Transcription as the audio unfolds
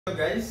Hello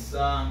guys,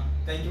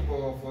 thank you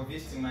for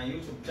visiting my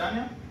YouTube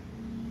channel.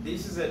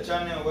 This is a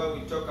channel where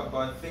we talk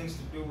about things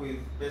to do with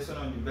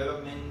personal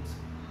development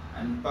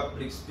and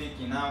public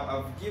speaking. Now,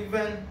 I've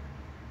given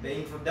the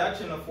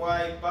introduction of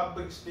why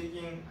public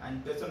speaking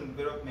and personal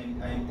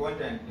development are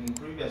important in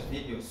previous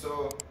videos.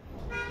 So,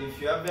 if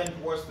you haven't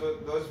watched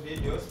those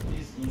videos,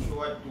 please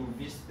ensure to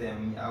visit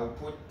them. I'll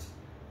put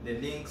the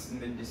links in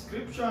the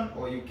description,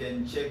 or you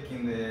can check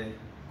in the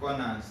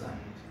corners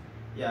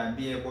and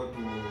be able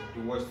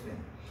to watch them.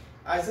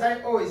 As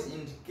I always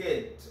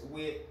indicate,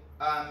 we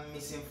are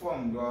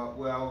misinformed or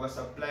we are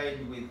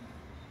oversupplied with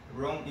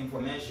wrong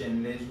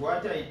information. There's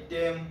what I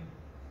term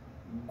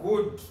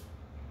good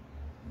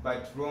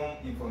but wrong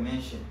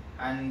information,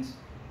 and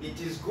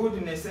it is good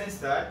in a sense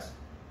that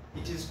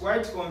it is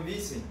quite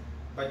convincing,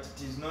 but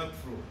it is not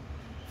true.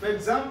 For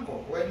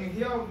example, when you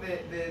hear of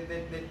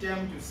the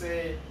term to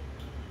say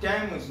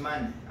time is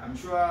money, I'm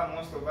sure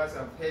most of us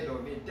have heard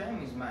of it.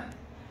 Time is money.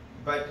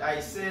 But I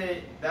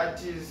say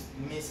that is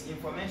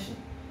misinformation.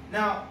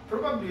 Now,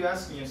 probably you're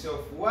asking yourself,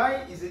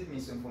 why is it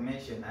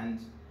misinformation? And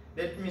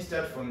let me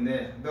start from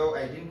there. Though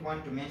I didn't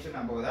want to mention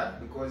about that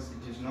because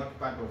it is not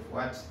part of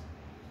what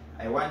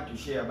I want to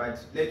share,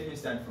 but let me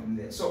start from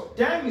there. So,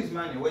 time is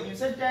money. When you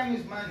say time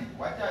is money,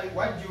 what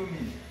do you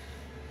mean?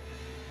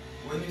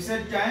 When you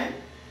say time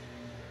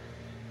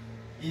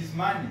is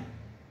money,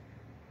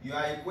 you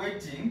are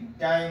equating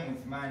time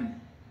with money.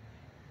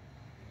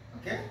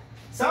 Okay?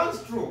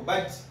 Sounds true,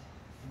 but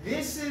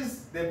this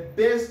is the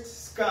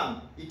best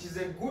scam. It is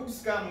a good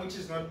scam which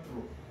is not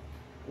true.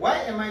 Why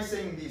am I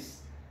saying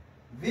this?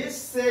 This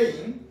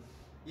saying,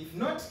 if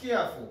not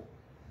careful,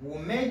 will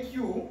make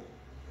you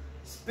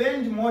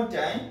spend more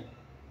time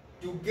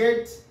to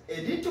get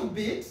a little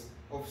bit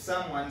of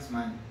someone's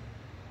money.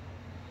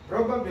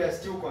 Probably you are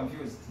still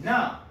confused.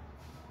 Now,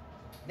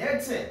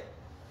 let's say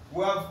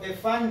we have a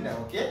funder,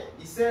 okay?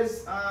 It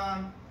says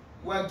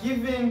we're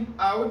giving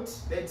out,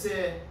 let's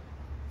say,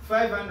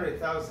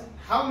 500,000.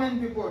 How many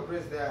people would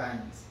raise their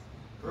hands?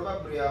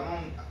 Probably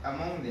among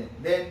them.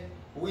 Then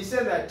we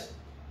say that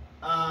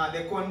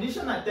the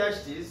condition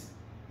attached is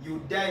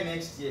you die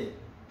next year.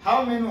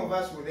 How many of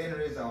us will then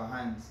raise our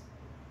hands?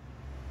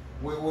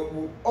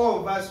 All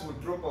of us will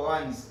drop our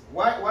hands.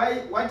 Why?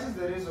 What is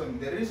the reason?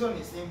 The reason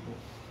is simple.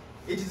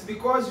 It is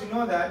because you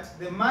know that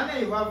the money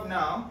you have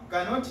now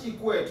cannot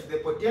equate to the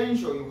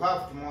potential you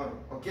have tomorrow.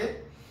 Okay?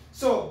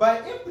 So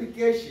by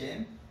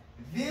implication,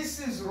 this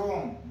is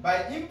wrong.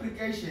 By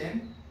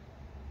implication,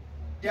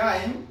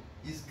 time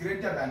is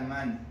greater than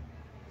money.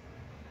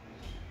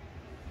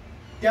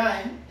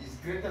 Time is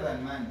greater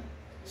than money.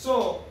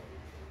 So,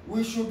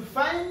 we should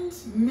find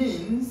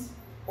means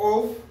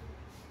of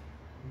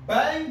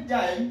buying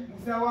time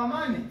with our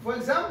money. For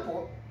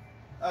example,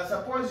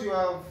 suppose you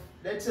have,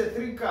 let's say,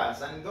 3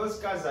 cars, and those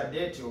cars are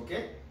dirty,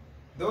 okay?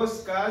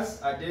 Those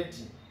cars are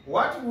dirty.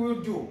 What will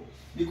you do?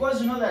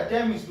 Because you know that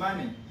time is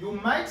money, you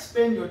might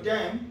spend your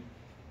time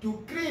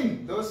to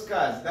clean those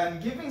cars than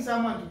giving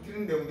someone to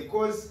clean them,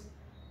 because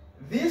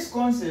this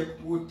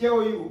concept will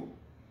tell you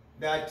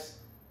that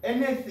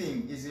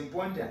anything is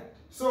important.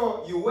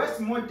 So you waste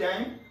more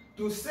time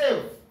to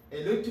save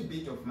a little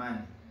bit of money.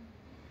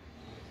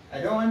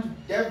 I don't want to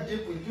dive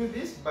deep into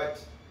this,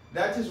 but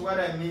that is what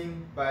I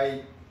mean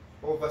by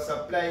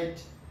oversupplied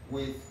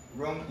with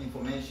wrong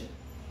information.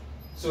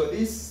 So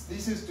this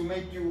is to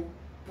make you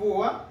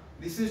poor.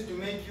 This is to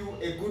make you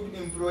a good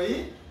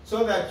employee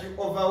so that you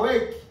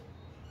overwork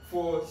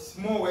for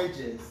small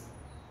wages.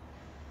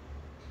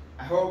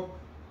 I hope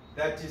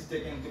that is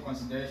taken into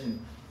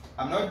consideration.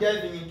 I'm not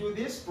diving into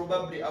this.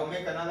 Probably I'll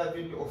make another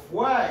video of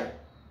why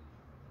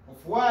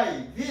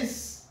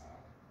this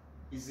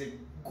is a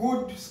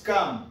good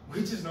scam,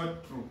 which is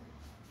not true.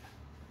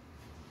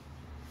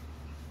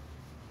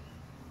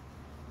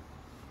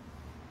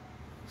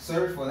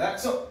 Sorry for that.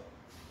 So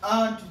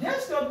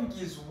today's topic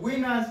is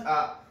winners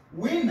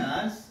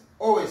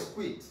always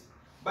quit.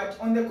 But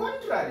on the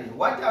contrary,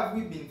 what have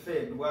we been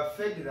fed? We are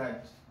fed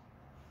that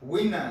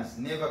winners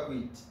never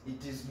quit.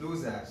 It is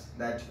losers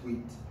that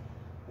quit,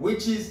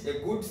 which is a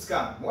good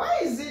scam.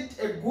 Why is it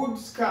a good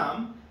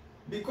scam?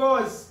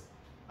 Because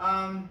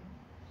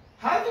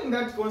having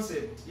that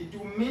concept, it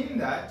will mean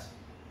that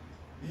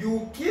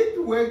you keep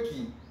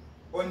working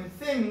on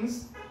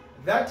things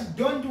that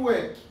don't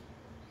work,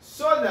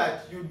 so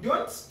that you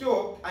don't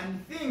stop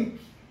and think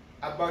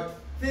about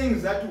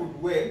things that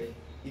would work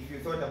if you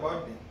thought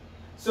about them.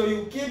 So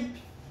you keep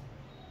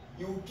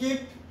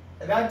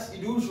that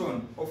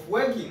illusion of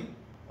working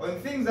on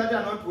things that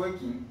are not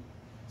working,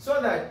 so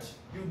that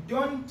you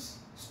don't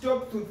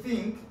stop to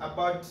think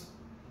about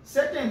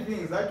certain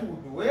things that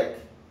would work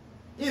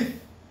if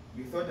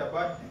you thought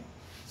about them.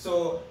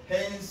 So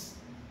hence,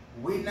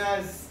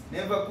 winners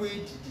never quit,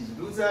 it is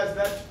losers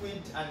that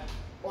quit, and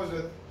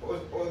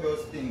all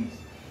those things,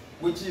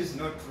 which is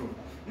not true.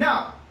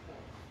 Now,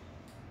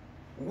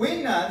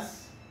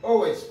 winners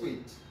always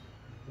quit.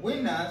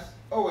 Winners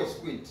always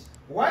quit.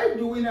 Why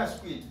do winners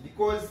quit?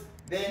 Because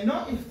they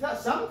know if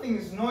something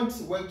is not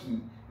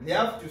working, they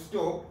have to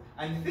stop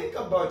and think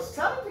about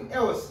something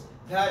else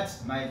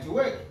that might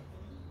work.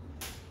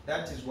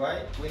 That is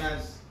why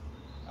winners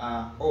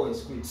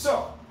always quit.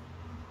 So,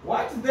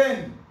 what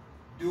then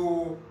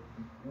do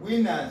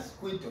winners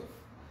quit of?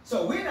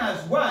 So,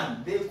 winners,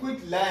 one, they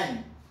quit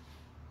lying.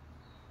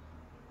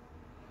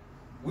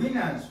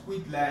 Winners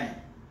quit lying.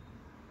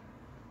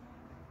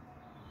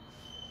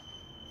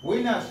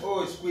 Winners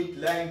always quit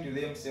lying to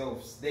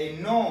themselves. They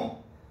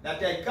know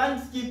that I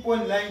can't keep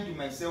on lying to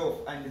myself,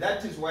 and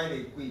that is why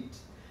they quit.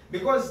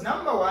 Because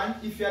number one,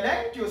 if you're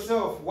lying to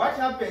yourself, what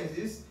happens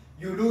is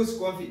you lose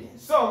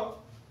confidence. So,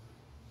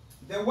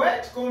 the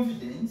word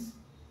confidence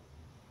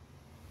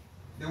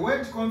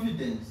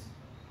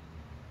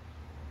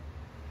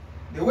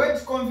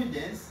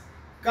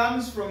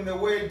comes from the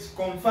word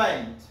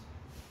confide.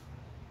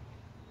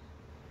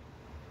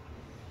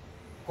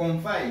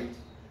 Confide.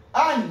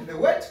 And the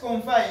word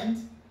confide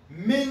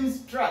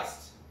means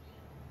trust.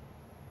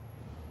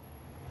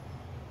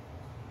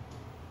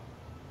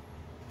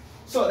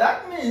 So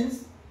that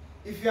means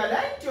if you are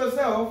lying to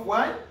yourself,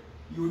 one,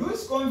 you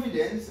lose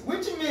confidence,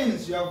 which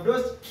means you have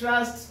lost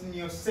trust in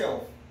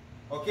yourself.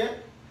 Okay?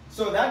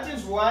 So that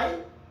is why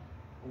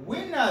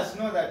winners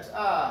know that,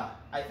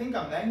 I think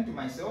I'm lying to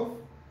myself.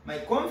 My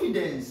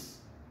confidence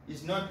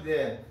is not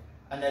there.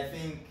 And I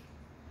think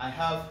I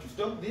have to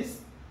stop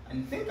this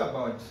and think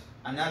about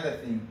another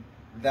thing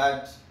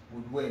that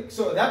would work.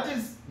 So that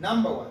is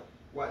number one.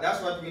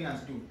 That's what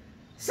winners do.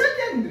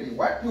 Secondly,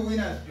 what do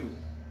winners do?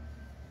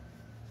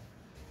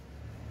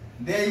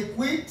 They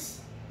quit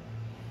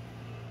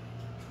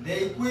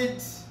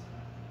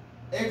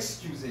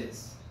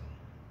excuses.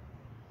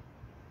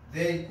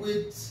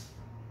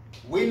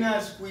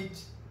 Winners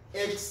quit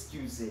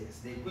excuses.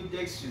 They quit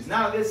excuses.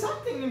 Now, there's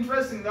something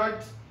interesting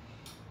that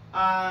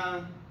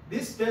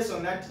this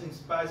person that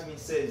inspires me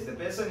says. The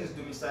person is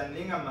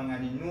Dumisanlinga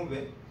Mangani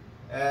Nube,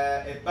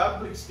 a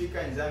public speaker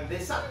in Zambia.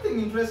 There's something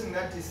interesting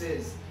that he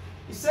says.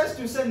 He says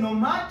to say, no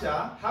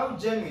matter how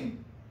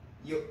genuine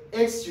your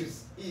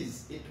excuse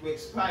is, it will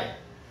expire.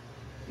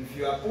 If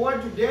you are poor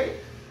today,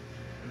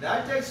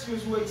 that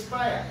excuse will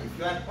expire. If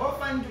you are an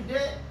orphan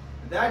today,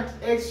 that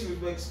excuse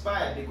will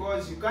expire,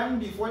 because you can't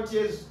be 40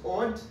 years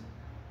old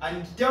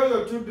and tell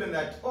your children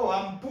that, oh,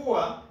 I'm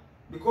poor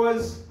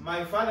because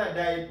my father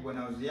died when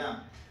I was young.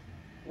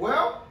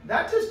 Well,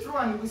 that is true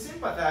and we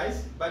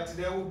sympathize, but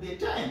there will be a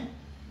time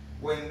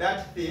when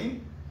that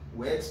thing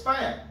will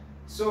expire.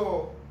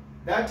 So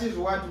that is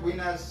what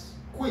winners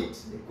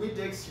quit. They quit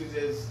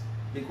excuses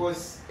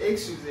because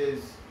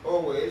excuses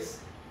always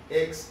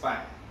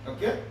expire.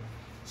 Okay?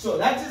 So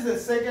that is the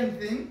second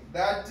thing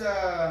that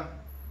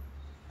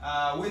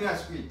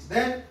winners quit.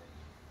 Then,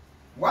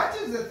 what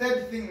is the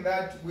third thing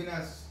that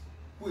winners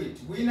quit?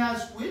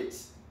 Winners quit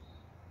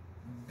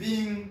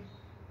being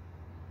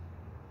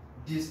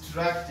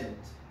distracted.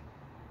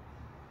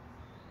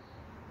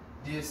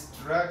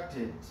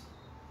 Distracted.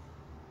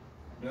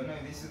 I don't know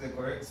if this is the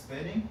correct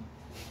spelling.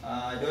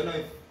 I don't know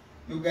if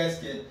you guys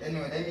get.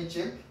 Anyway, let me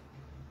check.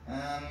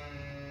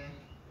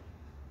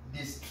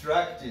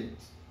 Distracted.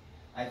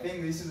 I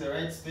think this is the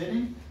right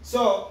spelling.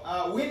 So,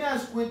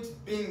 winners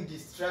quit being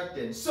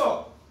distracted.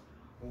 So,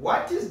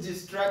 what is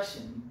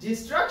distraction?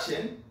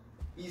 Distraction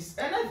is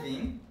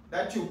anything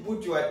that you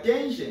put your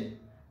attention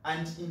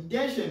and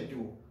intention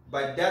to,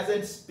 but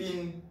doesn't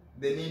spin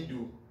the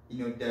needle in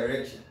your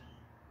direction.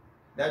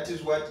 That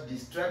is what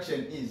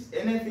distraction is.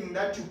 Anything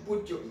that you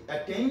put your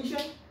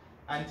attention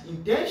and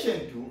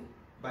intention to,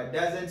 but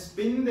doesn't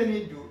spin the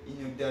needle in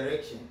your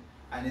direction.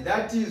 And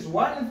that is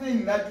one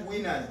thing that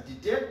winners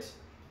detect,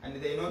 and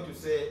they know to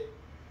say,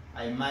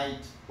 I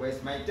might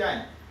waste my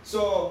time.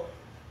 So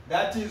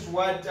that is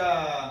what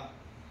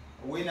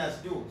winners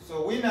do.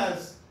 So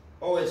winners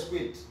always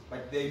quit,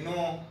 but they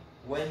know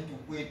when to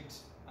quit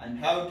and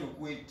how to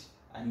quit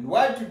and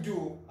what to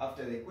do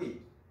after they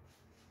quit.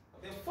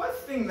 The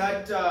first thing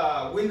that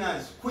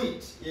winners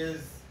quit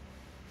is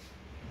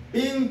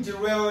being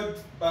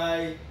derailed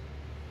by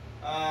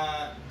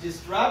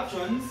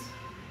disruptions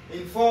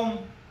in form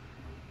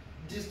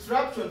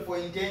disruption for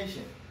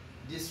intention.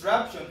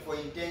 Disruption for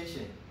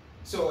intention.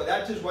 So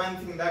that is one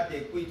thing that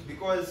they quit,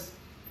 because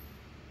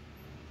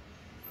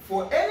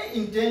for any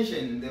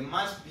intention there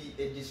must be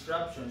a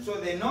disruption. So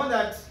they know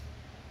that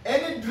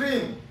any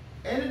dream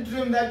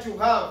that you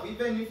have,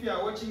 even if you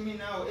are watching me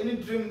now, any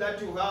dream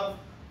that you have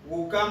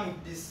will come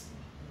with these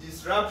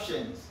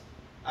disruptions.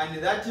 And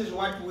that is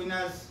what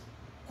winners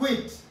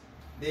quit.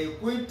 They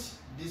quit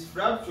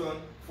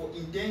disruption for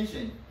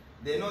intention.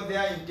 They know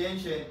their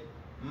intention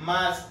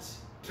must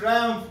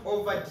triumph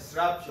over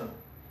disruption.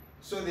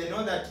 So they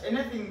know that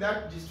anything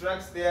that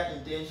distracts their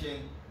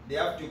intention, they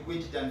have to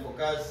quit it and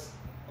focus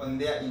on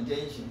their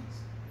intentions.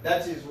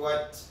 That is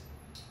what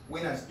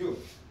winners do.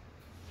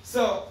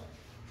 So,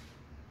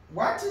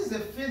 what is the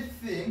fifth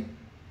thing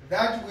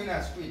that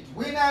winners quit?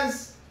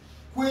 Winners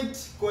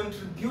quit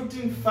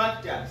contributing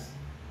factors.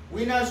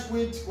 Winners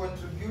quit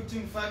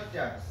contributing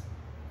factors.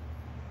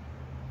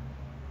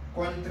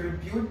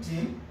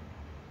 Contributing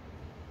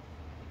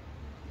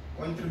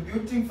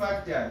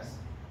factors.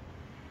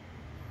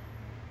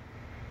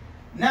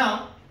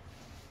 Now,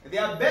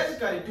 there are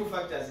basically two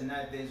factors in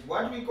life. There's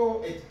what we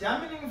call a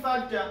determining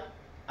factor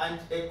and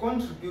a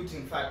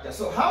contributing factor.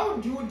 So how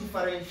do you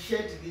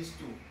differentiate these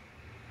two?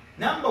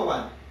 Number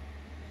one,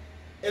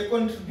 a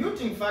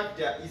contributing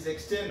factor is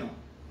external.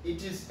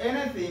 It is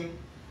anything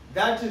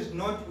that is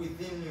not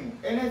within you.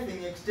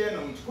 Anything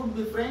external, which could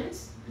be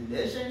friends,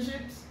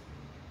 relationships,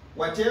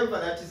 whatever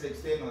that is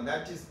external.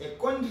 That is a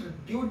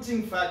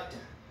contributing factor.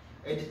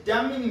 A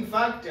determining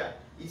factor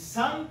is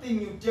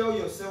something you tell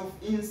yourself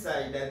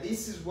inside that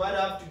this is what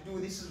I have to do,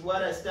 this is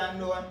what I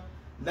stand on.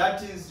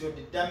 That is your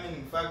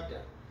determining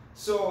factor.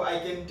 So I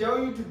can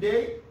tell you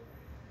today,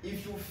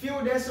 if you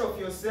feel less of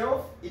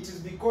yourself, it is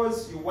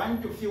because you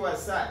want to feel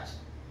as such.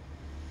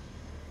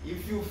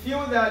 If you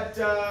feel that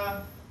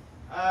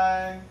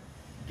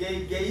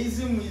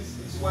gayism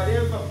is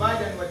whatever,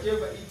 bad and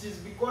whatever, it is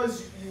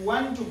because you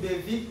want to be a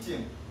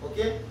victim,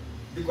 okay?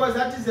 Because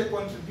that is a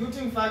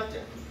contributing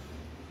factor.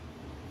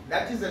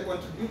 That is a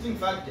contributing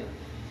factor.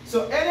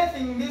 So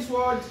anything in this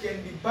world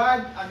can be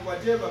bad and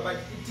whatever, but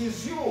it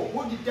is you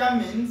who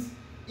determines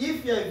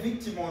if you're a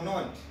victim or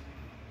not,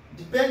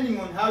 depending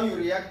on how you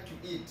react to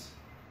it,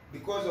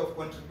 because of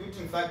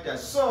contributing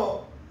factors.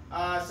 So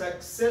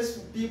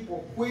successful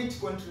people quit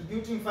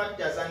contributing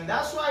factors, and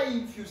that's why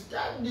if you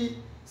study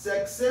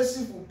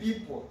successful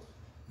people,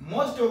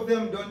 most of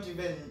them don't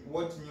even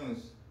watch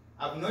news.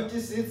 I've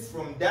noticed it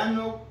from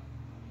Daniel.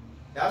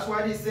 That's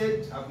what he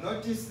said. I've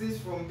noticed this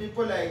from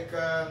people like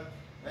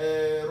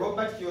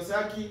Robert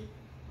Kiyosaki.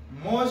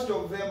 Most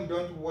of them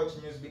don't watch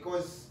news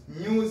because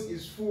news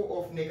is full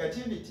of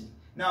negativity.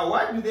 Now,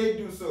 why do they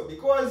do so?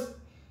 Because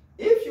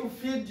if you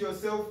feed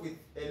yourself with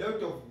a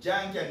lot of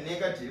junk and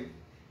negative,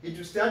 it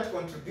will start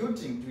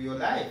contributing to your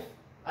life.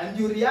 And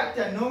you react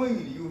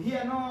unknowingly. You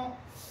hear, no,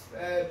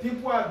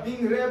 people are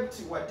being raped,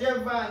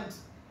 whatever, and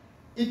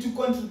it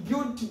will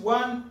contribute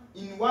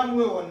in one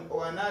way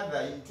or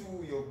another into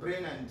your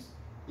brain, and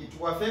it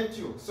will affect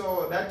you.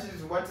 So that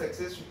is what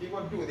successful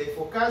people do. They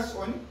focus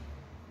on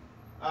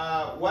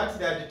what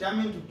they are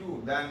determined to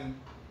do than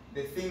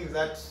the things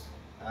that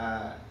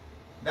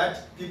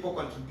that people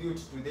contribute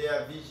to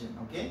their vision,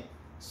 okay?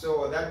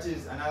 So that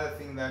is another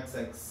thing that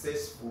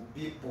successful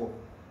people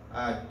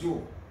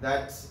do,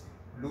 that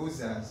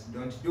losers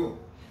don't do.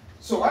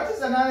 So what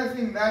is another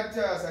thing that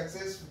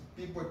successful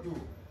people do,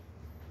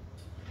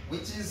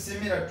 which is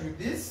similar to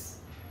this?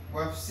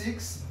 We have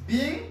 6,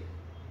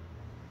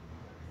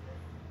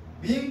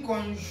 being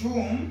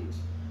consumed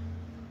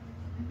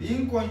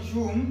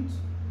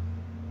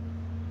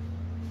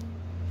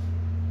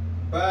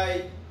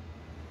by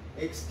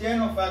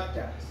external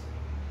factors.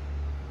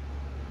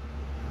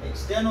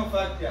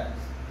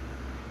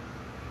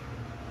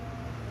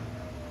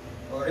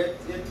 Or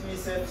let me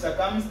say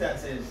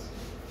circumstances.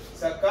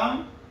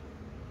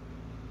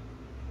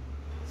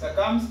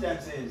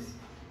 Circumstances.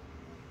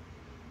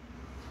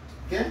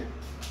 Okay?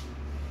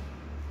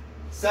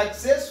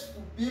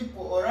 Successful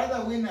people, or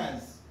rather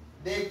winners,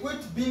 they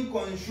quit being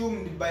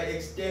consumed by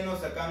external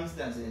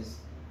circumstances.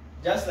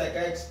 Just like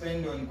I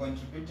explained on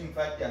contributing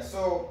factors.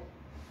 So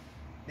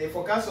they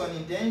focus on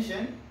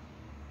intention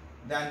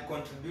than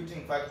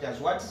contributing factors.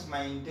 What is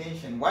my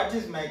intention? What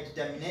is my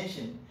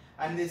determination?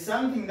 And there's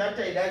something that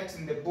I liked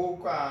in the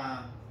book,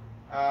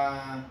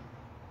 1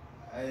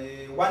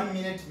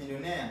 Minute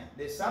Millionaire.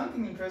 There's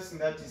something interesting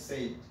that he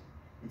said.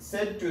 It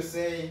said to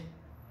say,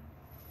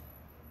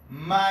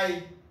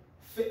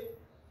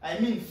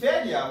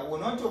 failure will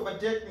not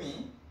overtake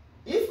me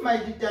if my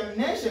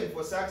determination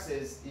for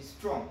success is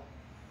strong.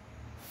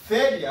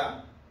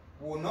 Failure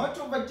will not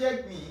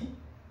overtake me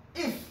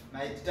if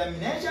my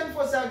determination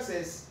for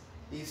success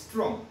is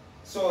strong.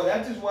 So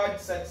that is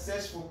what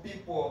successful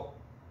people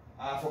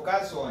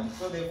focus on.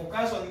 So they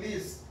focus on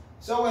this.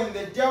 So when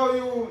they tell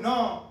you,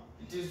 no,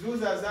 it is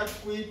losers that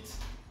quit,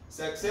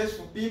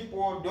 successful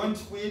people don't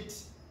quit,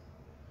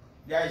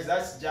 guys,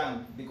 that's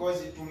junk,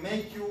 because it will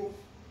make you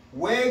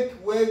work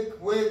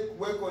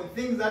on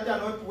things that are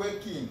not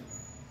working.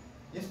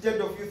 Instead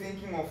of you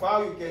thinking of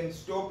how you can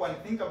stop and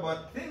think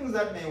about things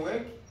that may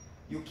work,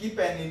 you keep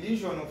an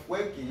illusion of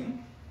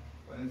working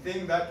on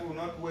things that will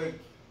not work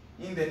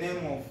in the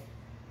name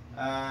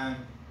of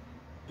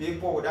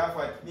people would laugh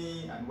at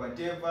me and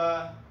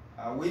whatever,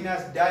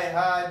 winners die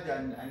hard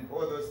and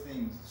all those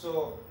things.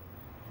 So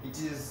it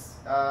is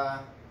a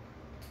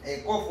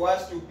call for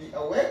us to be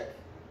awake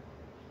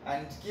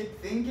and keep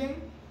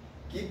thinking,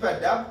 keep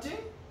adapting,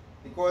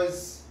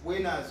 because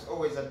winners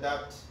always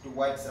adapt to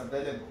what's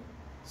available.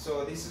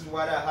 So this is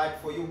what I had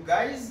for you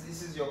guys.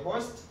 This is your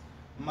host,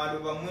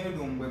 Maluba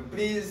Mwinudumbe.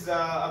 Please,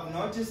 I've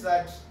noticed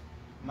that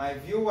my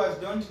viewers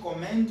don't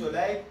comment or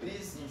like.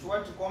 Please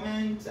ensure to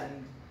comment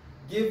and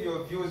give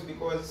your views,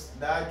 because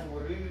that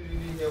will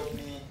really help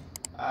me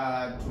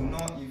to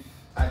know if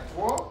at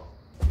all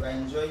you are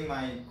enjoying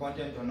my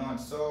content or not.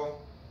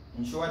 So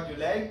ensure to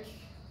like,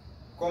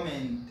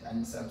 comment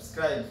and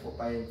subscribe.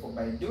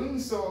 By doing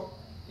so,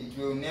 it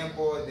will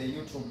enable the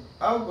YouTube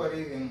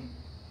algorithm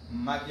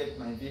market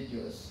my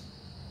videos.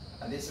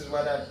 And this is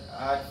what I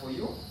had for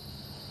you.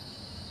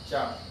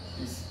 Ciao.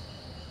 Peace.